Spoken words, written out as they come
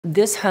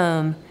This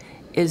home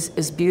is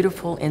as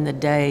beautiful in the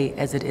day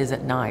as it is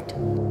at night.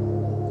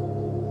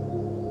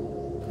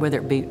 Whether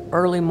it be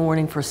early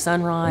morning for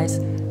sunrise,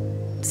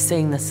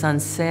 seeing the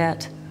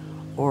sunset,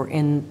 or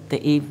in the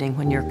evening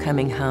when you're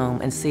coming home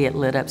and see it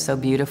lit up so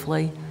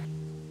beautifully,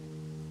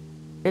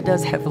 it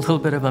does have a little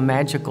bit of a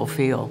magical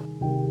feel.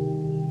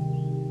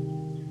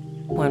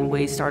 When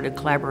we started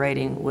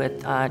collaborating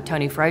with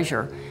Tony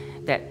Fraizer,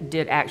 that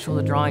did actual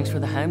drawings for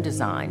the home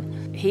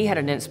design, he had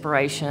an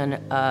inspiration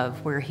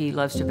of where he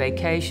loves to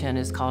vacation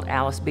is called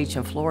Alys Beach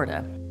in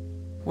Florida.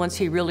 Once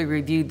he really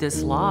reviewed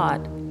this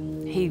lot,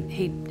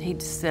 he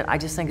said, I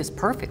just think it's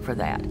perfect for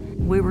that.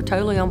 We were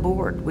totally on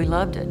board. We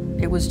loved it.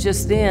 It was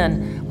just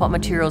then, what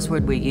materials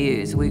would we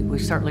use? We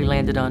certainly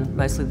landed on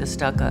mostly the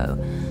stucco.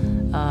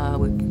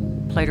 We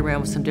played around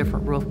with some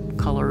different roof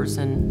colors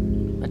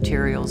and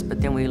materials,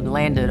 but then we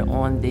landed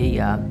on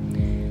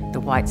the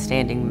white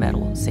standing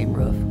metal seam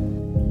roof.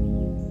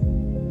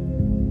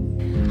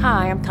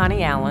 Hi, I'm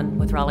Connie Allen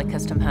with Raleigh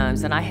Custom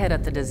Homes, and I head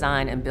up the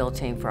design and build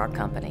team for our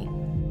company.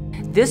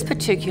 This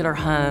particular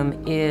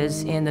home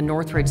is in the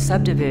Northridge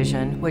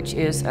subdivision, which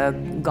is a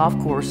golf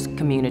course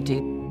community.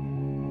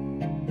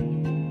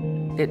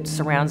 It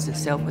surrounds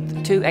itself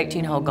with two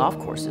 18-hole golf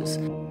courses.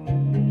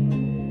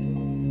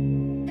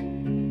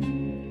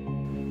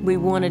 We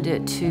wanted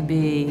it to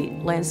be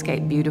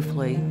landscaped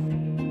beautifully,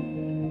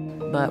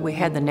 but we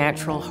had the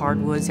natural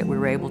hardwoods that we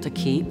were able to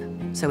keep.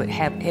 So it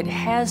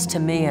has, to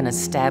me, an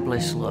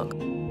established look.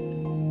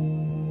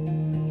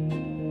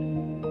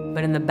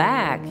 But in the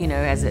back, you know,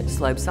 as it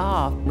slopes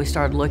off, we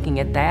started looking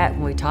at that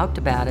when we talked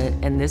about it,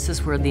 and this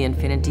is where the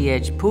infinity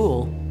edge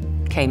pool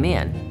came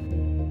in.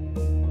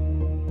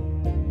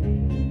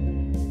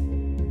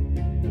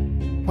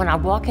 When I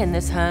walk in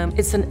this home,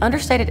 it's an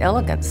understated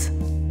elegance.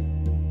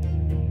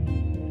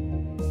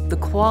 The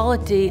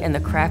quality and the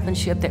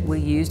craftsmanship that we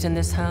used in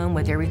this home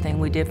with everything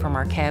we did from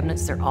our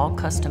cabinets, they're all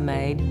custom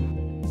made.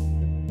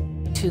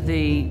 To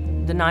the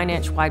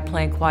 9-inch wide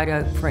plank white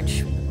oak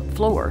French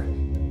floor.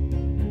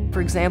 For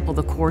example,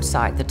 the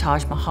quartzite, the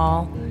Taj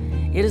Mahal,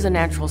 it is a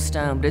natural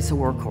stone, but it's a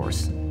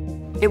workhorse.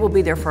 It will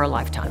be there for a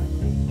lifetime,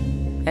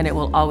 and it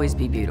will always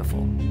be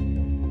beautiful.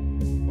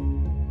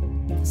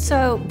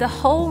 So the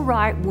whole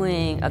right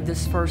wing of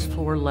this first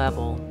floor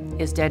level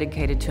is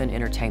dedicated to an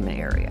entertainment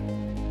area.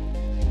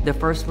 The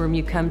first room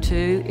you come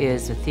to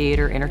is a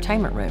theater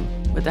entertainment room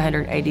with a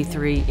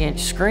 183-inch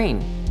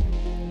screen.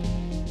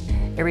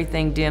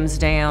 Everything dims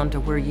down to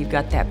where you've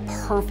got that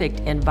perfect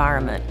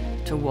environment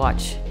to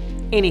watch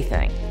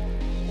anything.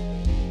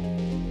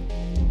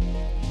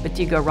 But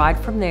you go right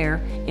from there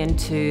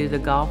into the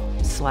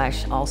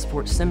golf/all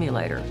sports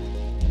simulator.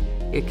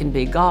 It can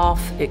be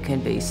golf, it can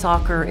be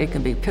soccer, it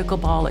can be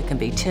pickleball, it can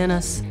be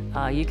tennis.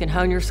 You can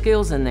hone your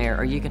skills in there,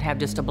 or you can have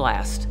just a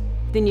blast.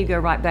 Then you go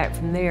right back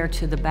from there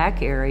to the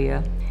back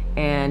area,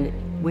 and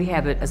we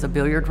have it as a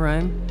billiard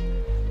room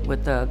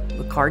with a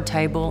card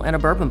table and a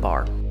bourbon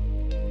bar.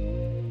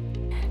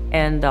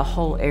 And the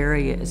whole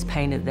area is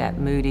painted that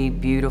moody,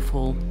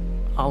 beautiful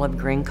olive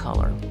green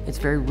color. It's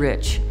very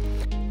rich.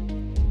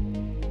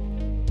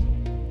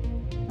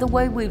 The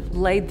way we've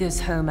laid this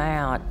home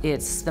out,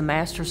 the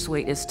master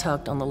suite is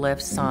tucked on the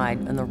left side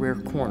in the rear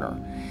corner.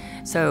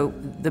 So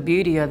the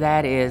beauty of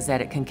that is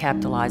that it can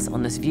capitalize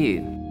on this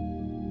view.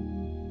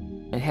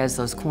 It has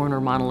those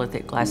corner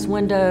monolithic glass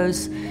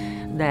windows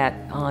that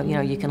you know,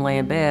 you can lay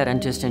in bed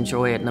and just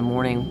enjoy it in the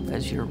morning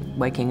as you're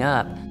waking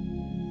up.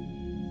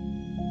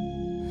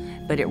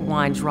 But it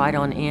winds right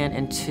on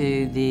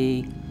into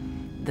the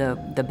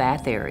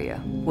bath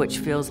area, which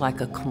feels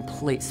like a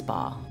complete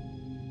spa.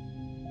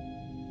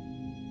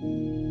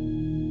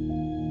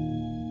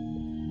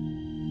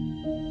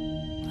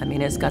 I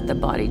mean, it's got the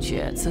body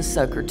jets, the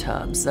soaker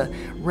tubs, the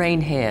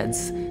rain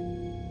heads.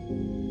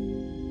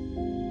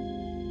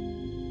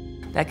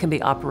 That can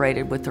be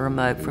operated with the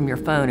remote from your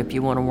phone. If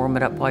you want to warm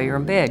it up while you're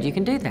in bed, you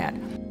can do that.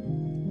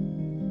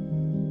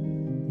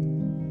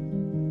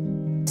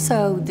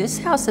 So this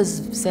house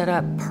is set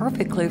up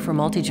perfectly for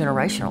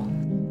multi-generational.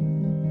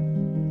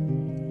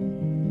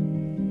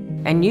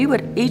 And you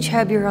would each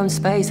have your own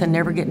space and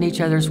never get in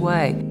each other's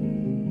way.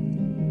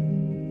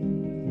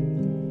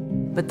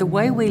 But the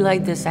way we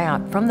laid this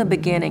out, from the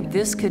beginning,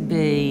 this could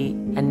be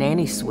a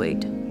nanny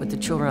suite with the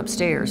children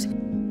upstairs.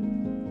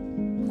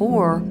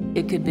 Or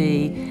it could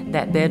be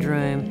that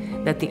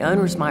bedroom that the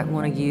owners might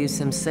want to use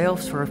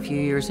themselves for a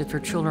few years if their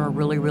children are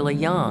really, really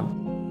young.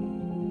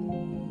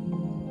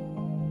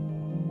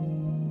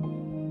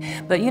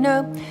 But you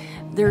know,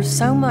 there's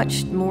so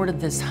much more to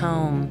this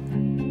home.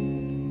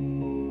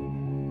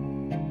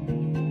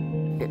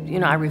 You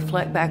know, I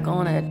reflect back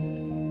on it,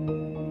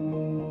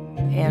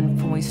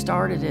 and when we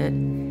started it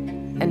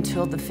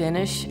until the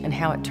finish and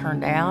how it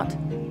turned out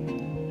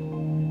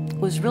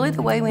was really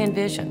the way we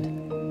envisioned.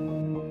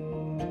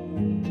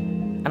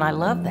 And I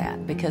love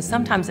that, because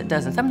sometimes it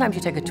doesn't. Sometimes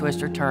you take a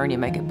twist or turn, you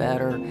make it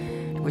better.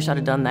 Wish I'd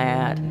have done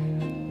that.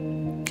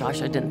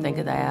 Gosh, I didn't think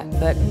of that.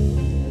 But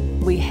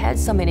we had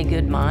so many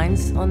good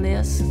minds on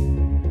this,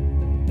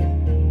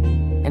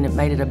 and it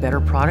made it a better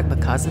product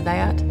because of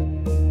that.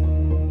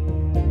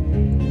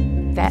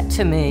 That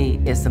to me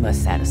is the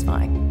most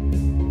satisfying.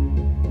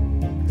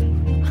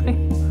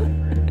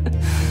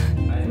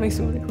 It makes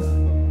me want to cry.